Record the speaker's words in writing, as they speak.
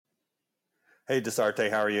Hey, Dasarte,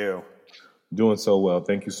 how are you? Doing so well.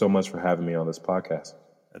 Thank you so much for having me on this podcast.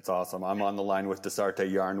 It's awesome. I'm on the line with Dasarte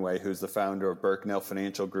Yarnway, who's the founder of Burknell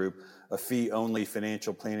Financial Group, a fee-only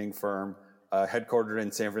financial planning firm headquartered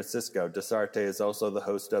in San Francisco. Dasarte is also the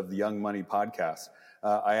host of the Young Money podcast.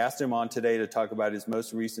 I asked him on today to talk about his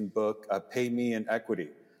most recent book, Pay Me in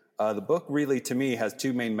Equity. The book really, to me, has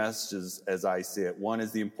two main messages as I see it. One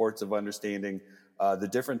is the importance of understanding the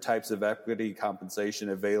different types of equity compensation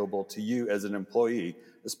available to you as an employee,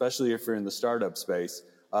 especially if you're in the startup space.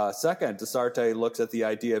 Second, Dasarte looks at the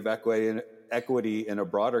idea of equity in a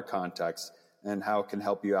broader context and how it can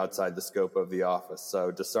help you outside the scope of the office.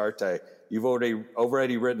 So, Dasarte, you've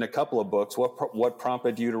already written a couple of books. What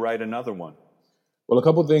prompted you to write another one? Well, a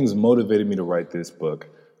couple of things motivated me to write this book.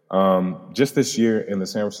 Just this year in the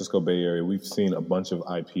San Francisco Bay Area, we've seen a bunch of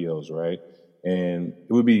IPOs, right? And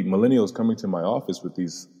it would be millennials coming to my office with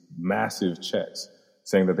these massive checks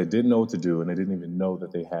saying that they didn't know what to do and they didn't even know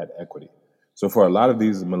that they had equity. So for a lot of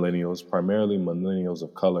these millennials, primarily millennials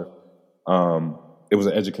of color, it was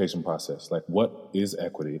an education process. Like, what is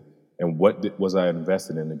equity and what was I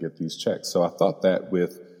invested in to get these checks? So I thought that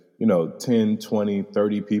with, 10, 20,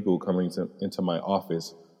 30 people coming into my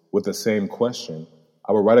office with the same question,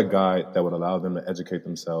 I would write a guide that would allow them to educate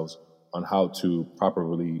themselves on how to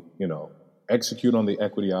properly, execute on the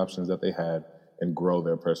equity options that they had and grow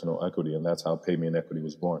their personal equity. And that's how Pay Me in Equity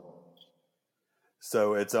was born.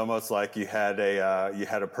 So it's almost like you had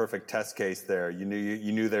a perfect test case there. You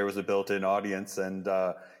knew there was a built-in audience, and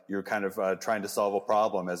you were kind of trying to solve a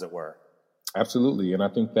problem, as it were. Absolutely. And I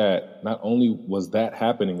think that not only was that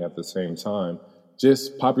happening at the same time,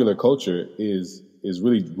 just popular culture is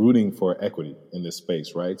really rooting for equity in this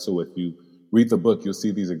space, right? So if you read the book, you'll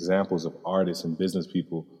see these examples of artists and business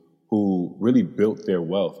people who really built their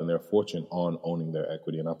wealth and their fortune on owning their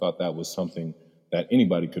equity. And I thought that was something that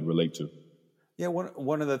anybody could relate to. Yeah,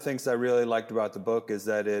 one of the things I really liked about the book is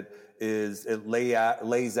that it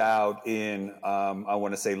lays out in I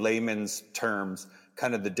want to say layman's terms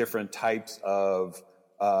kind of the different types of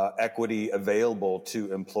equity available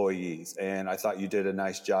to employees, and I thought you did a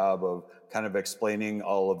nice job of kind of explaining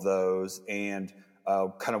all of those. And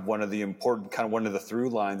kind of one of the through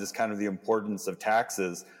lines is kind of the importance of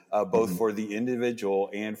taxes, both for the individual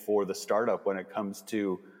and for the startup when it comes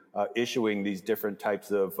to issuing these different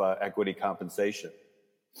types of equity compensation.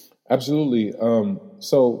 Absolutely.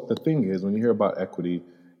 So the thing is, when you hear about equity,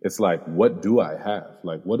 it's like, what do I have?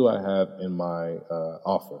 Like, what do I have in my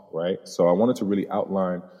offer, right? So I wanted to really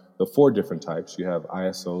outline the four different types. You have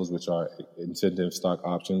ISOs, which are incentive stock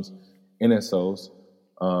options, NSOs,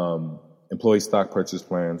 employee stock purchase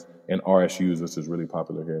plans, and RSUs, which is really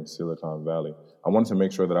popular here in Silicon Valley. I wanted to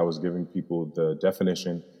make sure that I was giving people the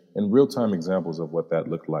definition and real-time examples of what that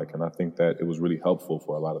looked like. And I think that it was really helpful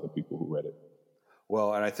for a lot of the people who read it.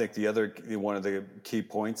 Well, and I think one of the key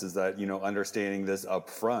points is that, understanding this up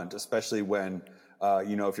front, especially when,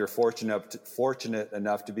 if you're fortunate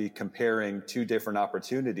enough to be comparing two different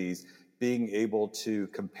opportunities, being able to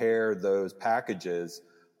compare those packages,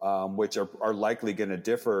 which are likely going to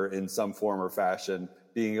differ in some form or fashion,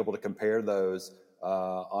 being able to compare those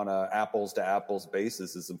on a apples to apples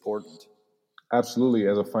basis is important. Absolutely.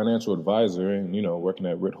 As a financial advisor and, working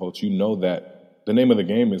at Ritholtz, you know that the name of the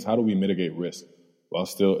game is how do we mitigate risk while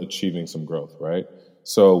still achieving some growth, right?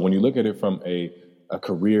 So when you look at it from a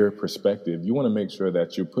career perspective, you want to make sure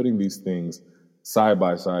that you're putting these things side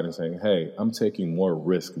by side and saying, hey, I'm taking more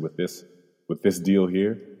risk with this deal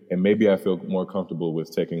here, and maybe I feel more comfortable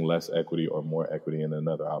with taking less equity or more equity in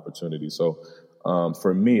another opportunity. So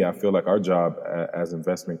for me, I feel like our job as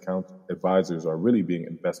investment advisors are really being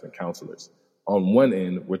investment counselors. On one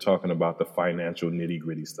end, we're talking about the financial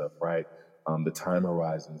nitty-gritty stuff, right? The time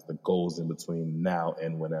horizons, the goals in between now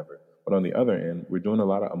and whenever. But on the other end, we're doing a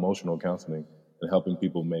lot of emotional counseling and helping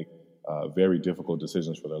people make very difficult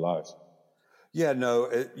decisions for their lives. Yeah, no,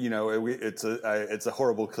 it's a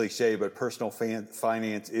horrible cliche, but personal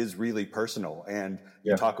finance is really personal, and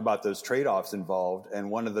you talk about those trade-offs involved. And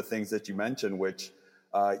one of the things that you mentioned, which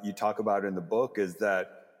you talk about in the book, is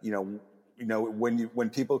that when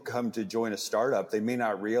people come to join a startup, they may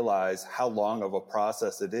not realize how long of a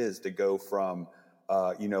process it is to go from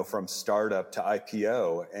startup to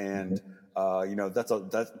IPO, and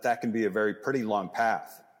that can be a pretty long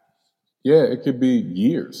path. Yeah, it could be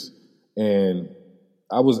years. And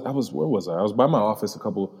where was I? I was by my office a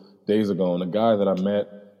couple days ago, and a guy that I met,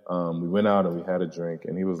 we went out and we had a drink,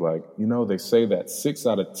 and he was like, they say that 6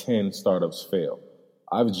 out of 10 startups fail.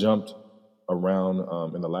 I've jumped around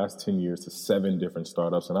in the last 10 years to 7 different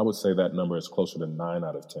startups, and I would say that number is closer to 9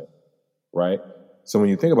 out of 10, right? So when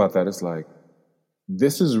you think about that, it's like,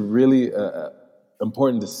 this is really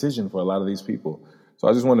important decision for a lot of these people. So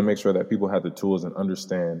I just wanted to make sure that people had the tools and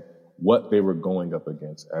understand what they were going up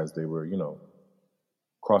against as they were,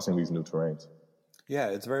 crossing these new terrains. Yeah,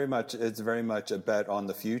 it's very much a bet on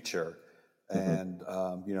the future, and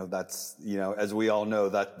that's as we all know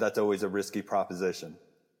that's always a risky proposition.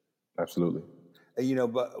 Absolutely.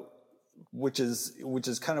 But which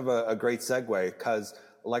is kind of a great segue, because,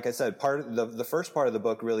 like I said, the first part of the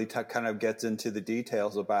book really kind of gets into the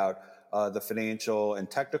details about the financial and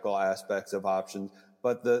technical aspects of options.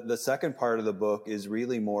 But the second part of the book is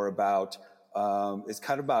really more about is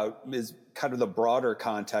kind of the broader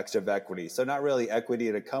context of equity. So not really equity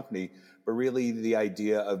in a company, but really the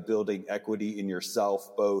idea of building equity in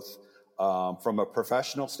yourself, both from a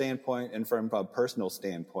professional standpoint and from a personal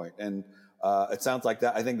standpoint. And it sounds like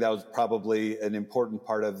that. I think that was probably an important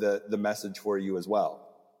part of the message for you as well.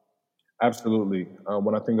 Absolutely.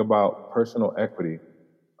 When I think about personal equity,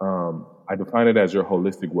 I define it as your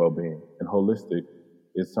holistic well-being. And holistic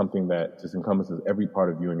is something that just encompasses every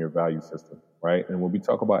part of you and your value system, right? And when we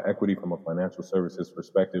talk about equity from a financial services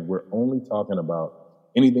perspective, we're only talking about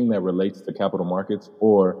anything that relates to capital markets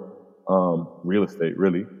or real estate,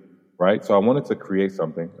 really, right? So I wanted to create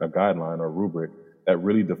something, a guideline or rubric, that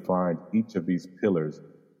really defined each of these pillars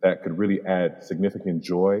that could really add significant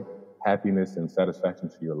joy, happiness, and satisfaction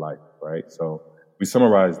to your life, right? So we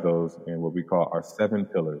summarize those in what we call our 7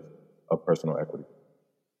 pillars of personal equity.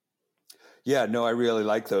 Yeah, no, I really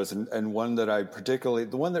like those. And one that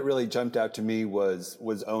the one that really jumped out to me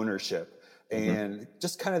was ownership, and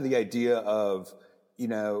just kind of the idea of,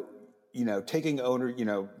 taking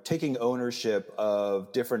ownership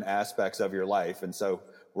of different aspects of your life. And so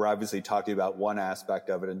we're obviously talking about one aspect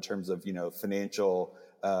of it in terms of, financial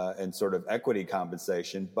and sort of equity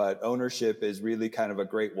compensation, but ownership is really kind of a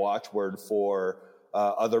great watchword for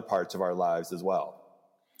other parts of our lives as well.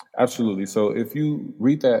 Absolutely. So if you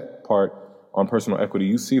read that part on personal equity,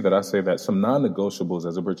 you see that I say that some non-negotiables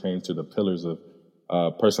as it pertains to the pillars of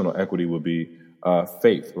personal equity would be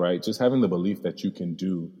faith, right? Just having the belief that you can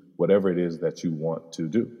do whatever it is that you want to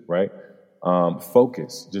do, right?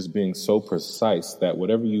 Focus, just being so precise that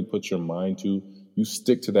whatever you put your mind to, you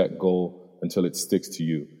stick to that goal until it sticks to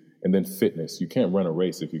you. And then fitness, you can't run a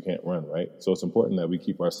race if you can't run, right? So it's important that we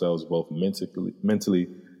keep ourselves both mentally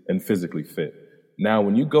and physically fit. Now,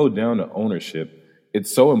 when you go down to ownership,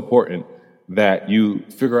 it's so important that you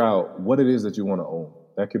figure out what it is that you want to own.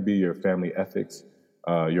 That could be your family ethics,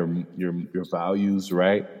 your values,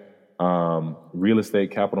 right? Real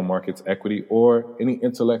estate, capital markets, equity, or any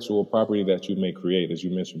intellectual property that you may create. As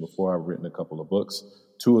you mentioned before, I've written a couple of books.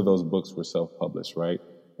 2 of those books were self-published, right?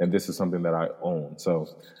 And this is something that I own. So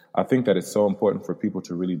I think that it's so important for people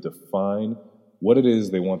to really define what it is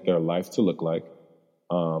they want their life to look like,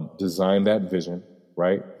 design that vision,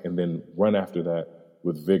 right? And then run after that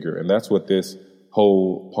with vigor. And that's what this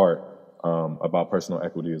whole part about personal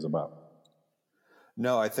equity is about.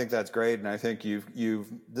 No, I think that's great. And I think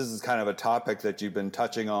this is kind of a topic that you've been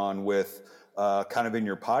touching on with kind of in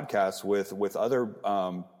your podcast with other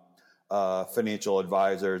financial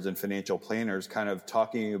advisors and financial planners, kind of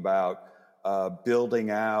talking about building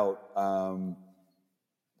out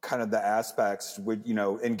kind of the aspects with,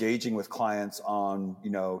 engaging with clients on,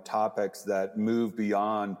 topics that move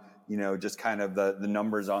beyond, just kind of the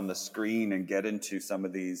numbers on the screen and get into some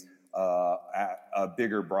of these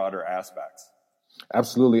bigger, broader aspects.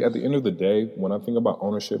 Absolutely. At the end of the day, when I think about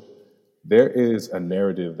ownership, there is a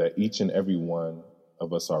narrative that each and every one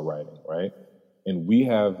of us are writing, right? And we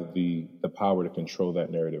have the power to control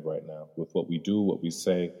that narrative right now with what we do, what we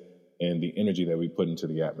say, and the energy that we put into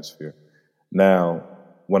the atmosphere. Now,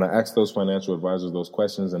 when I ask those financial advisors those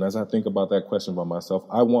questions, and as I think about that question by myself,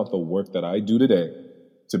 I want the work that I do today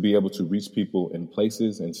to be able to reach people in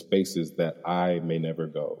places and spaces that I may never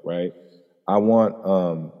go, right? I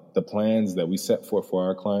want the plans that we set forth for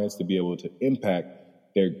our clients to be able to impact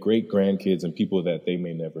their great grandkids and people that they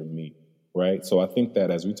may never meet, right? So I think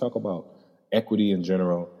that as we talk about equity in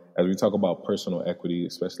general, as we talk about personal equity,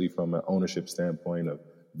 especially from an ownership standpoint of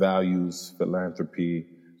values, philanthropy,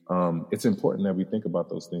 it's important that we think about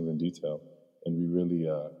those things in detail and we really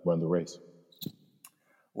run the race.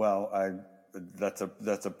 Well, that's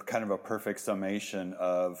a kind of a perfect summation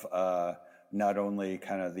of not only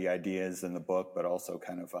kind of the ideas in the book, but also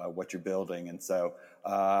kind of what you're building. And so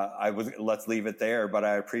let's leave it there. But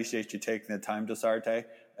I appreciate you taking the time, Dasarte,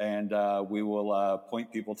 and we will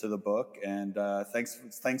point people to the book. And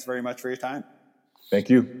thanks very much for your time. Thank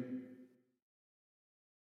you.